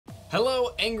Hello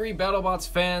angry BattleBots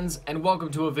fans, and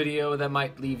welcome to a video that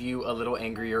might leave you a little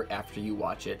angrier after you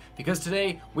watch it, because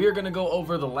today we are going to go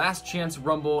over the Last Chance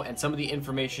Rumble and some of the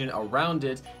information around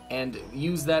it and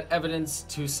use that evidence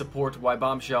to support why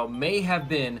Bombshell may have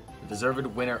been the deserved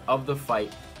winner of the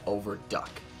fight over Duck.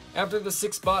 After the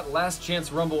 6-spot Last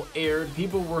Chance Rumble aired,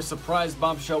 people were surprised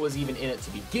Bombshell was even in it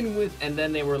to begin with, and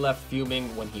then they were left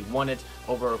fuming when he won it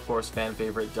over, of course, fan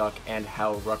favorite Duck and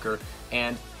Hal Rucker.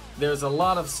 And there's a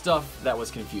lot of stuff that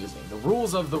was confusing. The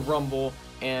rules of the Rumble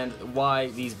and why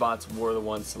these bots were the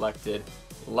ones selected.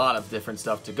 A lot of different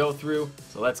stuff to go through,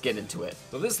 so let's get into it.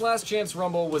 So this Last Chance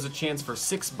Rumble was a chance for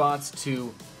 6 bots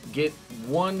to get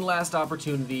one last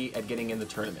opportunity at getting in the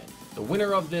tournament. The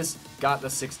winner of this got the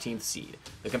 16th seed.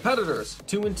 The competitors: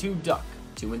 2-2 Duck,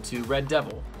 2-2 Red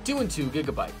Devil, 2-2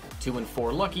 Gigabyte,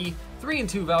 2-4 Lucky,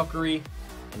 3-2 Valkyrie,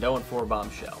 and 0-4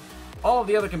 Bombshell. All of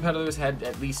the other competitors had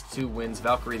at least 2 wins,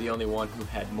 Valkyrie the only one who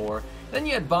had more. Then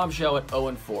you had Bombshell at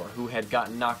 0-4, who had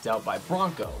gotten knocked out by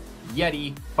Bronco,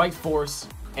 Yeti, Bite Force,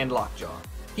 and Lockjaw.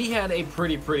 He had a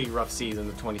pretty rough season,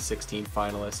 the 2016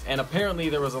 finalist, and apparently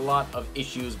there was a lot of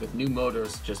issues with new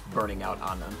motors just burning out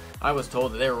on them. I was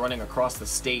told that they were running across the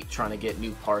state trying to get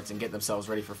new parts and get themselves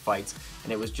ready for fights,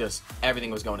 and it was just, everything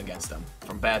was going against them,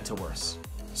 from bad to worse.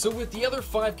 So with the other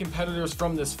 5 competitors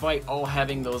from this fight all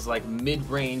having those like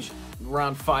mid-range,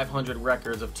 around 500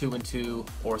 records of 2-2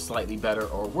 or slightly better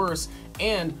or worse,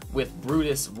 and with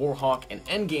Brutus, Warhawk, and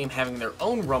Endgame having their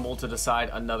own rumble to decide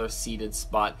another seeded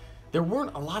spot, there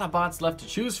weren't a lot of bots left to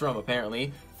choose from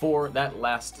apparently for that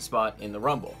last spot in the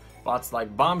rumble. Bots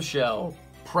like Bombshell,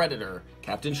 Predator,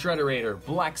 Captain Shredderator,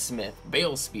 Blacksmith,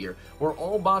 Balespear were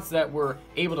all bots that were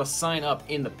able to sign up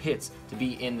in the pits to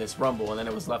be in this rumble, and then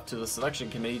it was left to the selection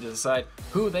committee to decide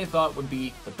who they thought would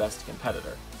be the best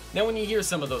competitor. Now when you hear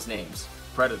some of those names,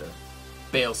 Predator,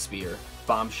 Balespear,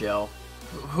 Bombshell,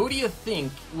 who do you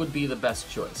think would be the best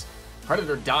choice?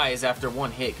 Predator dies after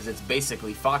one hit because it's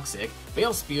basically Foxic.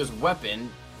 Balespear's weapon,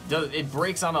 it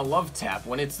breaks on a love tap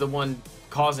when it's the one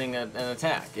causing an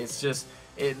attack. It's just,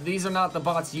 these are not the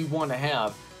bots you want to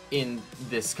have in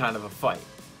this kind of a fight.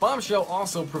 Bombshell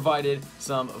also provided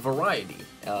some variety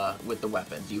with the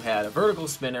weapons. You had a vertical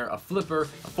spinner, a flipper, a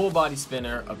full body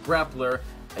spinner, a grappler,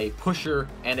 a pusher,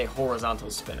 and a horizontal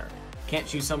spinner. Can't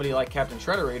choose somebody like Captain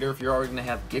Shredderator if you're already going to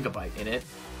have Gigabyte in it.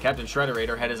 Captain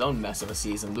Shredderator had his own mess of a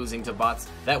season, losing to bots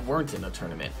that weren't in the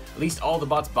tournament. At least all the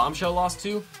bots Bombshell lost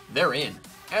to, they're in.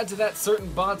 Add to that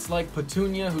certain bots like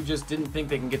Petunia, who just didn't think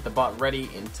they can get the bot ready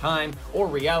in time, or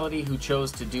Reality, who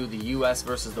chose to do the US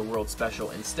versus the World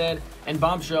Special instead, and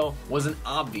Bombshell was an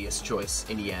obvious choice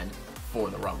in the end for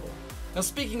the Rumble. Now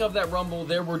speaking of that Rumble,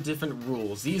 there were different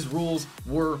rules. These rules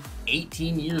were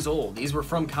 18 years old. These were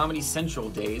from Comedy Central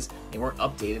days. They weren't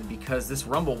updated because this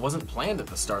Rumble wasn't planned at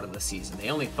the start of the season. They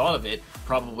only thought of it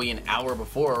probably an hour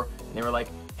before, and they were like,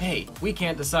 hey, we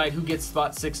can't decide who gets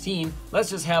spot 16.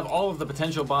 Let's just have all of the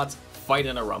potential bots fight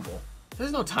in a Rumble.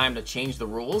 There's no time to change the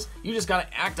rules. You just gotta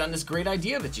act on this great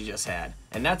idea that you just had.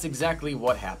 And that's exactly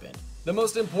what happened. The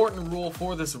most important rule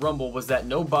for this Rumble was that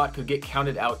no bot could get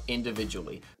counted out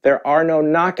individually. There are no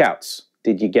knockouts.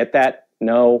 Did you get that?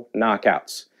 No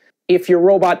knockouts. If your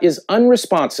robot is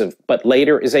unresponsive but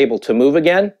later is able to move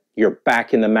again, you're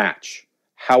back in the match.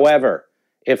 However,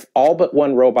 if all but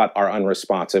one robot are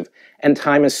unresponsive and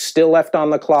time is still left on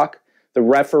the clock, the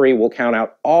referee will count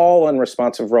out all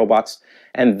unresponsive robots,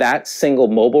 and that single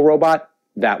mobile robot,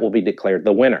 that will be declared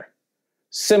the winner.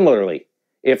 Similarly,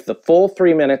 if the full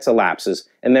 3 minutes elapses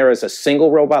and there is a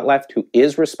single robot left who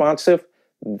is responsive,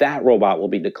 that robot will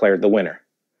be declared the winner.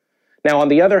 Now, on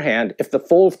the other hand, if the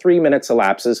full 3 minutes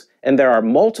elapses and there are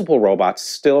multiple robots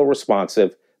still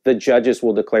responsive, the judges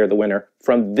will declare the winner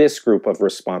from this group of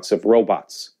responsive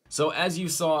robots. So as you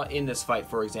saw in this fight,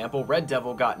 for example, Red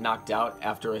Devil got knocked out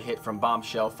after a hit from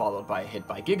Bombshell followed by a hit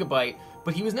by Gigabyte,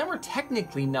 but he was never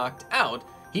technically knocked out.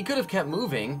 He could have kept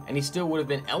moving, and he still would have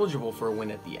been eligible for a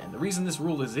win at the end. The reason this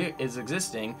rule is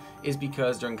existing is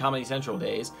because during Comedy Central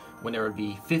days, when there would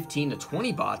be 15 to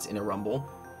 20 bots in a Rumble,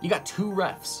 you got 2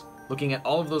 refs looking at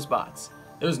all of those bots.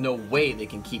 There's no way they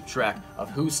can keep track of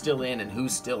who's still in and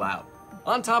who's still out.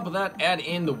 On top of that, add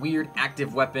in the weird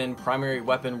active weapon, primary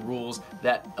weapon rules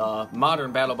that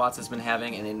modern BattleBots has been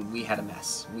having, and then we had a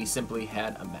mess. We simply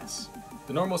had a mess.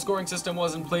 The normal scoring system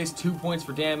was in place, 2 points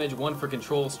for damage, 1 for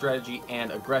control, strategy,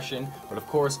 and aggression. But of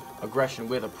course, aggression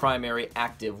with a primary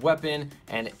active weapon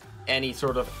and any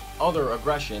sort of other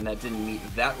aggression that didn't meet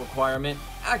that requirement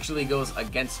actually goes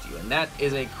against you. And that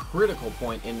is a critical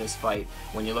point in this fight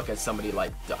when you look at somebody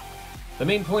like Duck. The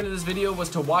main point of this video was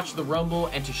to watch the Rumble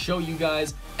and to show you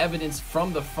guys evidence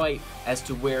from the fight as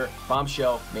to where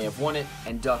Bombshell may have won it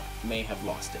and Duck may have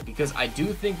lost it. Because I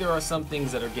do think there are some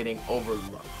things that are getting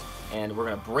overlooked. And we're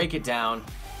going to break it down,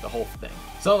 the whole thing.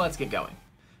 So let's get going.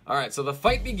 Alright, so the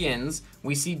fight begins.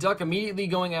 We see Duck immediately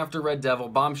going after Red Devil.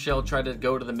 Bombshell tried to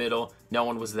go to the middle. No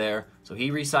one was there. So he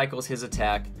recycles his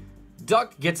attack.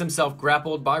 Duck gets himself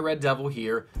grappled by Red Devil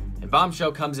here. And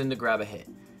Bombshell comes in to grab a hit.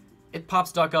 It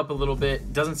pops Duck up a little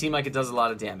bit. Doesn't seem like it does a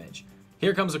lot of damage.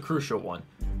 Here comes a crucial one.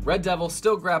 Red Devil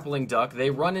still grappling Duck. They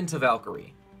run into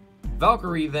Valkyrie.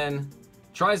 Valkyrie then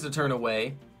tries to turn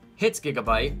away. Hits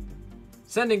Gigabyte.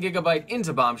 Sending Gigabyte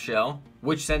into Bombshell.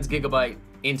 Which sends Gigabyte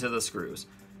into the screws.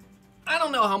 I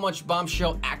don't know how much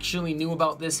Bombshell actually knew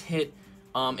about this hit.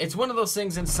 It's one of those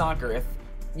things in soccer. If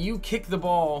you kick the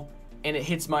ball and it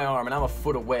hits my arm and I'm a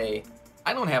foot away,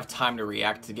 I don't have time to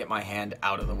react to get my hand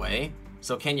out of the way.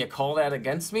 So can you call that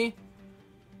against me?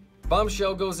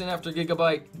 Bombshell goes in after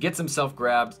Gigabyte, gets himself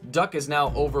grabbed. Duck is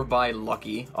now over by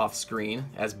Lucky off screen.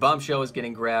 As Bombshell is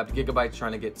getting grabbed, Gigabyte's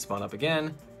trying to get spun up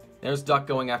again. There's Duck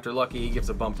going after Lucky, he gives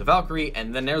a bump to Valkyrie,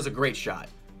 and then there's a great shot.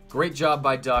 Great job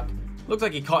by Duck. Looked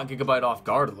like he caught Gigabyte off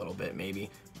guard a little bit,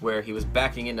 maybe, where he was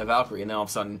backing into Valkyrie, and then all of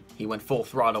a sudden he went full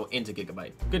throttle into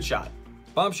Gigabyte. Good shot.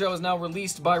 Bombshell is now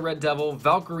released by Red Devil.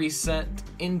 Valkyrie sent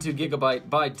into Gigabyte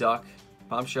by Duck.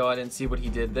 Bombshell, I didn't see what he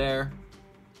did there.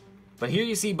 But here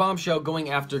you see Bombshell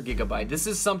going after Gigabyte. This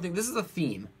is a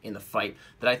theme in the fight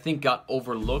that I think got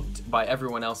overlooked by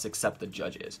everyone else except the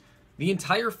judges. The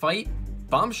entire fight,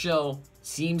 Bombshell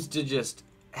seems to just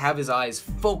have his eyes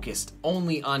focused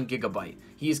only on Gigabyte.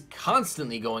 He is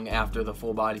constantly going after the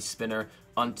full body spinner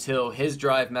until his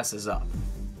drive messes up.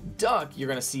 Duck, you're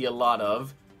going to see a lot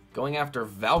of going after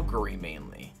Valkyrie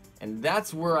mainly. And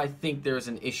that's where I think there's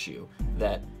an issue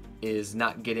that is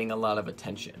not getting a lot of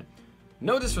attention.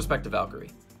 No disrespect to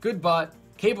Valkyrie. Good bot,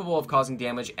 capable of causing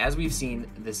damage as we've seen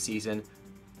this season,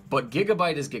 but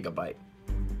Gigabyte is Gigabyte.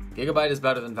 Gigabyte is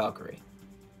better than Valkyrie.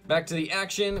 Back to the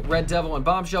action, Red Devil and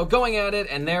Bombshell going at it,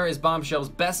 and there is Bombshell's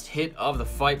best hit of the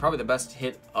fight, probably the best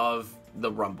hit of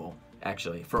the Rumble,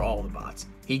 actually, for all the bots.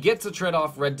 He gets a tread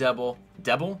off Red Devil.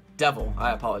 Devil,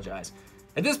 I apologize.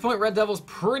 At this point, Red Devil's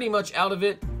pretty much out of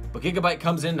it, but Gigabyte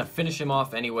comes in to finish him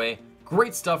off anyway.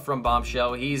 Great stuff from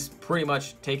Bombshell. He's pretty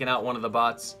much taken out one of the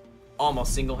bots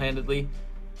almost single-handedly.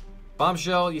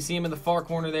 Bombshell, you see him in the far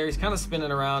corner there. He's kind of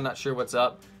spinning around, not sure what's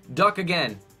up. Duck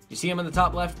again. You see him in the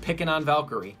top left picking on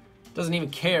Valkyrie. Doesn't even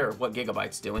care what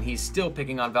Gigabyte's doing. He's still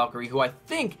picking on Valkyrie, who I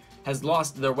think has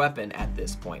lost their weapon at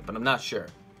this point, but I'm not sure.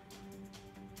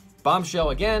 Bombshell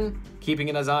again, keeping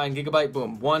his eye on Gigabyte.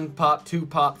 Boom. 1 pop, 2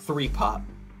 pop, 3 pop,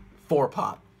 4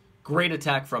 pop. Great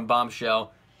attack from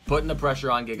Bombshell, putting the pressure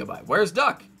on Gigabyte. Where's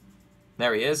Duck?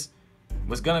 There he is.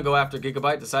 Was gonna go after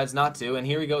Gigabyte, decides not to, and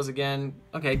here he goes again.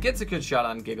 Okay, gets a good shot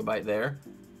on Gigabyte there.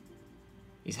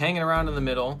 He's hanging around in the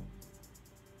middle.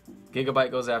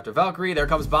 Gigabyte goes after Valkyrie. There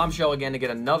comes Bombshell again to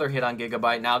get another hit on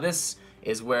Gigabyte. Now this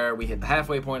is where we hit the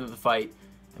halfway point of the fight,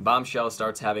 and Bombshell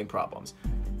starts having problems.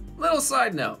 Little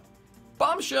side note.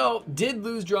 Bombshell did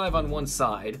lose drive on one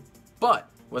side, but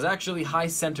was actually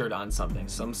high-centered on something,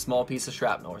 some small piece of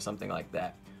shrapnel or something like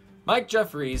that. Mike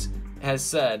Jeffries has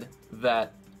said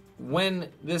that when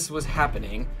this was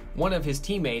happening, one of his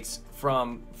teammates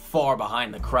from far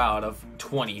behind the crowd of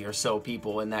 20 or so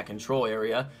people in that control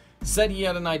area said he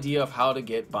had an idea of how to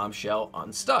get Bombshell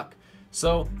unstuck.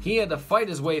 So he had to fight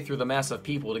his way through the mass of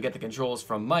people to get the controls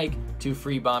from Mike to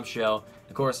free Bombshell.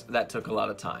 Of course, that took a lot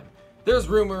of time. There's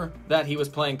rumor that he was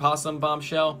playing possum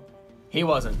Bombshell. He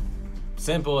wasn't.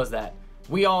 Simple as that.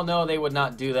 We all know they would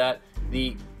not do that.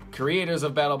 The creators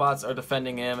of BattleBots are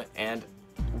defending him, and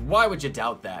why would you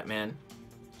doubt that, man?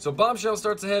 So Bombshell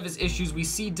starts to have his issues. We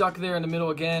see Duck there in the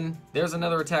middle again. There's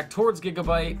another attack towards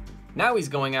Gigabyte. Now he's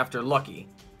going after Lucky.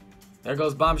 There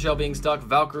goes Bombshell being stuck.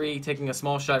 Valkyrie taking a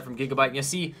small shot from Gigabyte. And you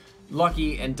see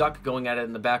Lucky and Duck going at it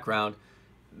in the background.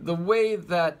 The way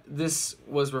that this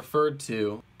was referred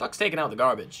to, Duck's taking out the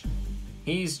garbage.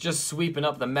 He's just sweeping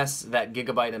up the mess that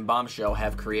Gigabyte and Bombshell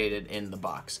have created in the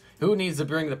box. Who needs to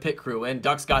bring the pit crew in?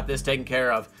 Duck's got this taken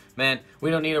care of. Man, we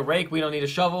don't need a rake, we don't need a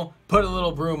shovel. Put a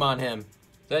little broom on him.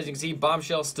 So as you can see,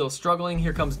 Bombshell's still struggling.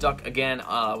 Here comes Duck again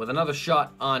with another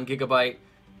shot on Gigabyte.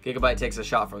 Gigabyte takes a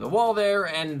shot from the wall there,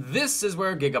 and this is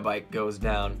where Gigabyte goes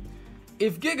down.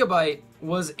 If Gigabyte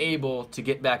was able to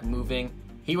get back moving,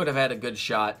 he would have had a good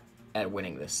shot at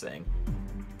winning this thing.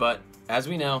 But as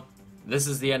we know, this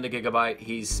is the end of Gigabyte.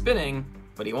 He's spinning,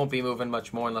 but he won't be moving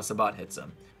much more unless a bot hits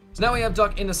him. So now we have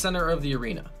Duck in the center of the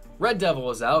arena. Red Devil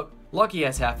is out, Lucky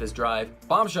has half his drive,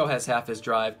 Bombshell has half his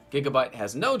drive, Gigabyte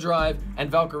has no drive,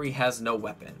 and Valkyrie has no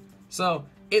weapon. So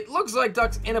it looks like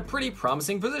Duck's in a pretty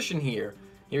promising position here.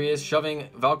 Here he is shoving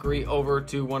Valkyrie over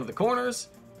to one of the corners,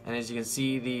 and as you can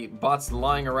see, the bots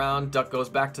lying around. Duck goes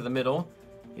back to the middle.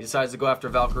 He decides to go after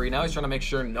Valkyrie. Now he's trying to make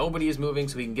sure nobody is moving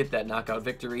so he can get that knockout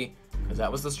victory, because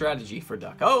that was the strategy for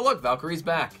Duck. Oh, look, Valkyrie's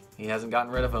back. He hasn't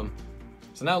gotten rid of him.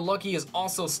 So now Lucky has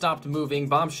also stopped moving.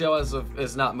 Bombshell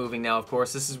is not moving now, of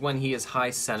course. This is when he is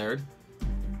high-centered.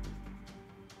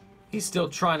 He's still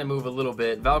trying to move a little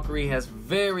bit. Valkyrie has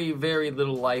very, very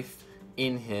little life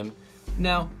in him.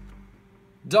 Now,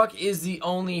 Duck is the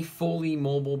only fully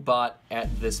mobile bot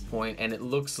at this point, and it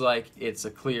looks like it's a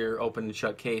clear open and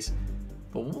shut case.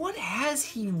 But what has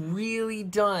he really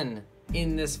done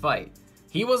in this fight?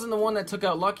 He wasn't the one that took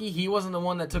out Lucky. He wasn't the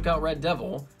one that took out Red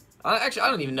Devil. Actually, I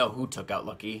don't even know who took out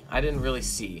Lucky. I didn't really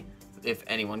see if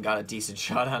anyone got a decent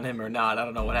shot on him or not. I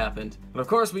don't know what happened. But of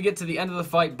course, we get to the end of the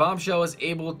fight. Bombshell is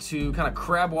able to kind of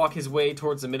crab walk his way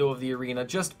towards the middle of the arena,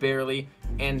 just barely,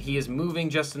 and he is moving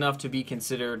just enough to be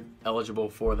considered eligible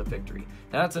for the victory.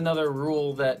 Now, that's another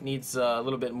rule that needs a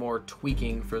little bit more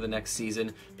tweaking for the next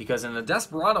season, because in the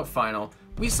Desperado final,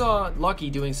 we saw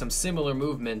Lucky doing some similar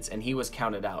movements, and he was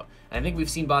counted out. And I think we've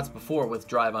seen bots before with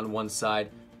drive on one side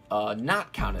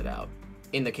not counted out,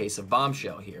 in the case of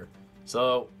Bombshell here.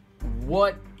 So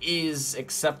what is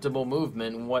acceptable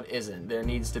movement and what isn't? There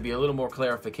needs to be a little more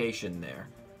clarification there.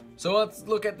 So let's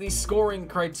look at the scoring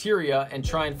criteria and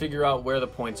try and figure out where the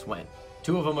points went.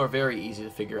 Two of them are very easy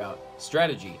to figure out.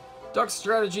 Strategy. Duck's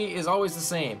strategy is always the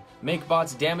same. Make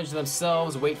bots damage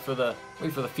themselves, wait for the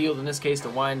field in this case to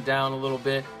wind down a little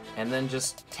bit, and then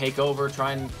just take over,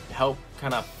 try and help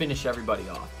kind of finish everybody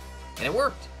off. And it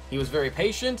worked. He was very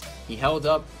patient. He held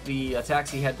up the attacks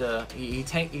he had to. He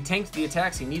tanked the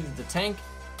attacks he needed to tank,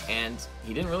 and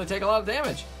he didn't really take a lot of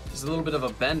damage. Just a little bit of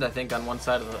a bend, I think, on one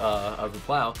side of the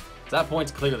plow. So that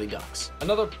point's clearly Duck's.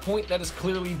 Another point that is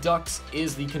clearly Duck's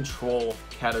is the control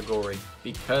category,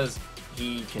 because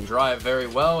he can drive very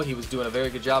well. He was doing a very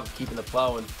good job of keeping the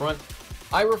plow in front.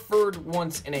 I referred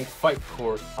once in a fight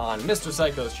court on Mr.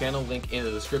 Psycho's channel, link in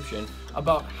the description,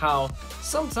 about how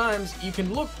sometimes you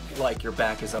can look like your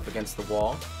back is up against the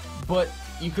wall, but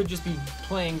you could just be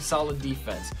playing solid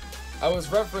defense. I was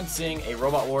referencing a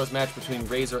Robot Wars match between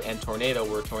Razor and Tornado,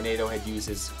 where Tornado had used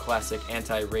his classic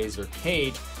anti-Razor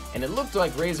cage, and it looked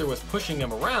like Razor was pushing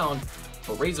him around,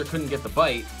 but Razor couldn't get the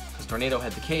bite because Tornado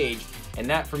had the cage, and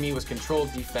that for me was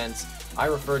controlled defense. I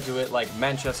referred to it like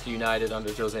Manchester United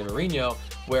under Jose Mourinho,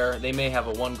 where they may have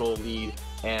a 1-goal lead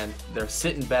and they're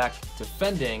sitting back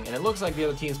defending, and it looks like the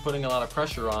other team's putting a lot of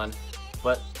pressure on,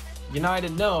 but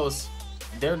United knows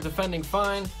they're defending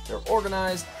fine, they're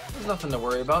organized, there's nothing to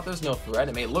worry about, there's no threat.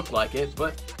 It may look like it,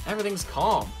 but everything's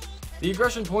calm. The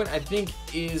aggression point, I think,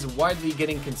 is widely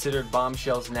getting considered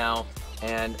Bombshells now,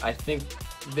 and I think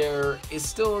there is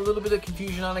still a little bit of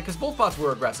confusion on it, because both bots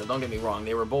were aggressive, don't get me wrong.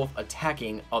 They were both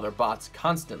attacking other bots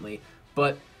constantly,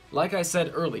 but like I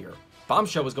said earlier,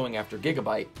 Bombshell was going after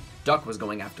Gigabyte, Duck was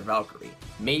going after Valkyrie.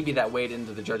 Maybe that weighed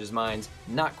into the judges' minds,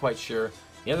 not quite sure.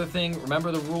 The other thing,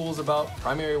 remember the rules about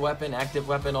primary weapon, active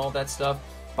weapon, all that stuff?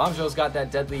 Bombshell's got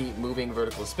that deadly moving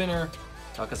vertical spinner,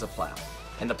 Duck is a plow.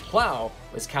 And the plow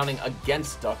is counting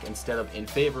against Duck instead of in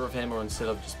favor of him, or instead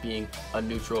of just being a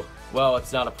neutral, well,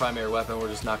 it's not a primary weapon, we're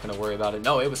just not going to worry about it.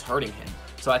 No, it was hurting him.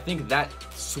 So I think that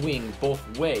swing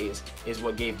both ways is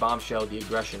what gave Bombshell the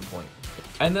aggression point.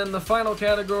 And then the final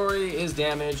category is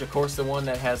damage, of course the one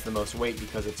that has the most weight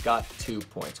because it's got 2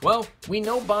 points. Well, we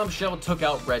know Bombshell took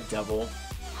out Red Devil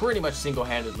pretty much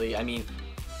single-handedly. I mean,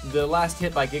 the last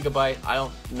hit by Gigabyte, I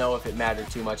don't know if it mattered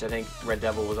too much. I think Red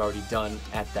Devil was already done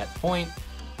at that point.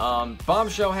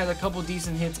 Bombshell had a couple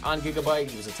decent hits on Gigabyte.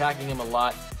 He was attacking him a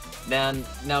lot.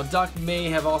 Now Duck may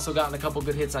have also gotten a couple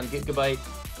good hits on Gigabyte,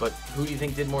 but who do you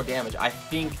think did more damage? I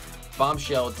think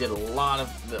Bombshell did a lot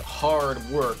of the hard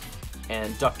work,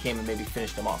 and Duck came and maybe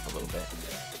finished him off a little bit.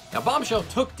 Now Bombshell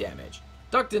took damage.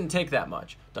 Duck didn't take that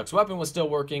much. Duck's weapon was still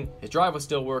working, his drive was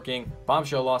still working,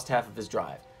 Bombshell lost half of his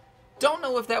drive. Don't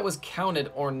know if that was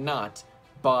counted or not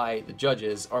by the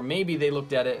judges, or maybe they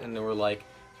looked at it and they were like,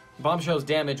 Bombshell's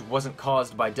damage wasn't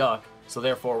caused by Duck, so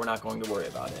therefore we're not going to worry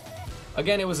about it.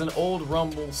 Again, it was an old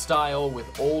Rumble style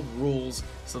with old rules,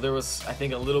 so there was, I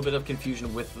think, a little bit of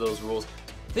confusion with those rules.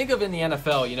 Think of in the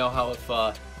NFL, you know how if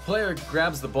a player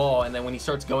grabs the ball and then when he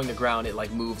starts going to ground, it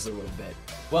like moves a little bit.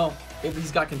 Well, if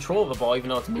he's got control of the ball, even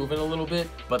though it's moving a little bit,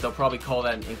 but they'll probably call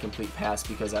that an incomplete pass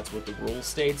because that's what the rule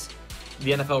states.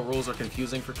 The NFL rules are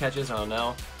confusing for catches, I don't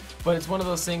know. But it's one of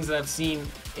those things that I've seen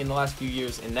in the last few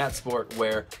years in that sport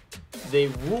where the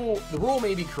rule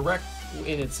may be correct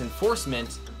in its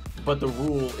enforcement, but the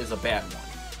rule is a bad one.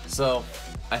 So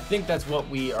I think that's what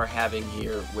we are having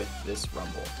here with this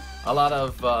Rumble. A lot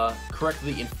of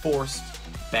correctly enforced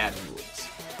bad rules.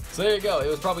 So there you go. It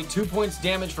was probably 2 points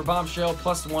damage for Bombshell,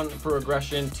 +1 for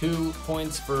aggression, 2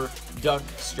 points for duck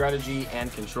strategy and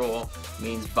control.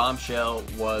 Means Bombshell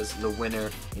was the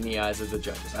winner in the eyes of the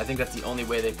judges. I think that's the only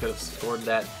way they could have scored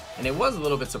that. And it was a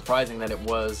little bit surprising that it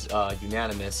was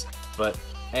unanimous, but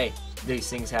hey, these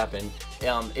things happen.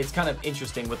 It's kind of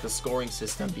interesting with the scoring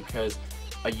system because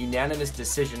a unanimous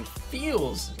decision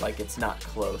feels like it's not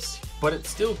close, but it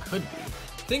still could be.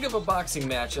 Think of a boxing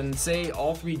match and say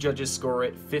all 3 judges score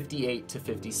it 58 to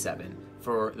 57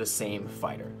 for the same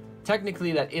fighter.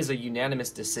 Technically that is a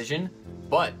unanimous decision,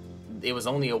 but it was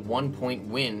only a 1-point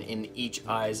win in each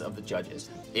eyes of the judges.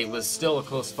 It was still a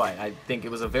close fight. I think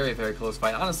it was a very, very close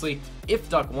fight. Honestly, if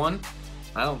Duck won,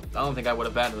 I don't think I would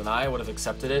have batted an eye. I would have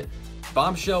accepted it.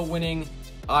 Bombshell winning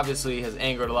obviously has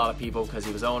angered a lot of people because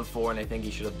he was 0-4 and I think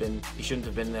he shouldn't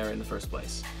have been there in the first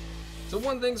place. So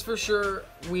one thing's for sure,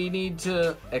 we need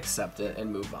to accept it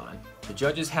and move on. The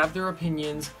judges have their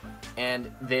opinions, and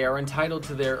they are entitled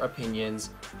to their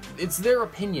opinions. It's their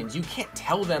opinions. You can't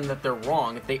tell them that they're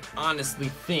wrong if they honestly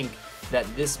think that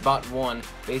this bot won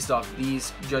based off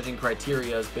these judging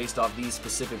criteria, based off these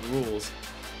specific rules.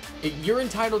 You're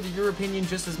entitled to your opinion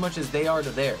just as much as they are to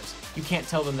theirs. You can't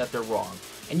tell them that they're wrong.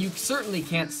 And you certainly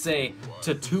can't say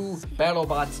to 2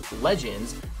 BattleBots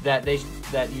legends that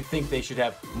you think they should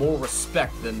have more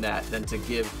respect than that, than to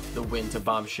give the win to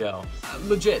Bombshell.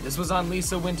 Legit, this was on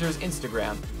Lisa Winter's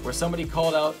Instagram, where somebody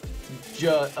called out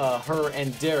her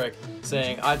and Derek,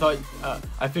 saying, I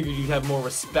figured you'd have more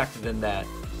respect than that.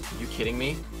 Are you kidding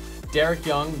me? Derek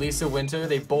Young, Lisa Winter,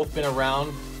 they've both been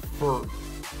around for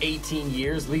 18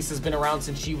 years. Lisa's been around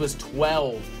since she was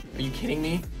 12. Are you kidding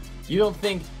me? You don't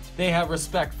think they have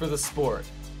respect for the sport?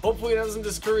 Hopefully it doesn't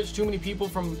discourage too many people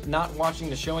from not watching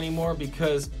the show anymore,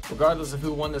 because regardless of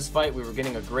who won this fight, we were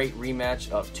getting a great rematch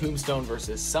of Tombstone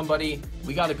versus somebody.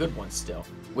 We got a good one still.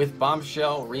 With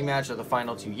Bombshell, rematch of the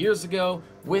final 2 years ago,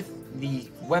 with the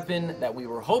weapon that we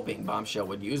were hoping Bombshell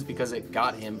would use because it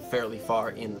got him fairly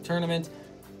far in the tournament.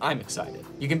 I'm excited.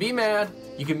 You can be mad,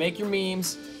 you can make your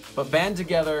memes, but band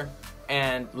together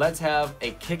and let's have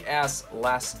a kick-ass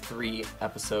last 3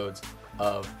 episodes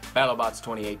of BattleBots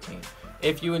 2018.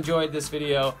 If you enjoyed this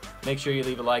video, make sure you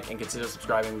leave a like and consider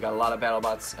subscribing. We've got a lot of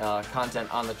BattleBots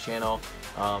content on the channel,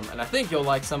 and I think you'll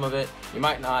like some of it. You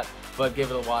might not, but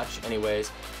give it a watch anyways.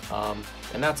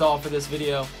 And that's all for this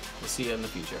video. We'll see you in the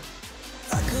future.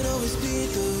 I could always be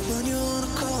the one you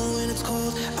wanna call when it's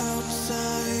cold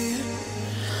outside.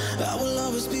 I will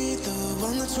always be the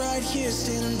one that's right here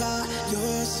standing by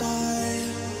your side.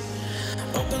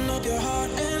 Open up your heart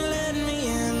and let me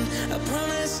in. I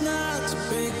promise not to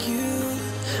break you.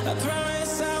 I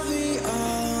promise I'll be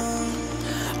all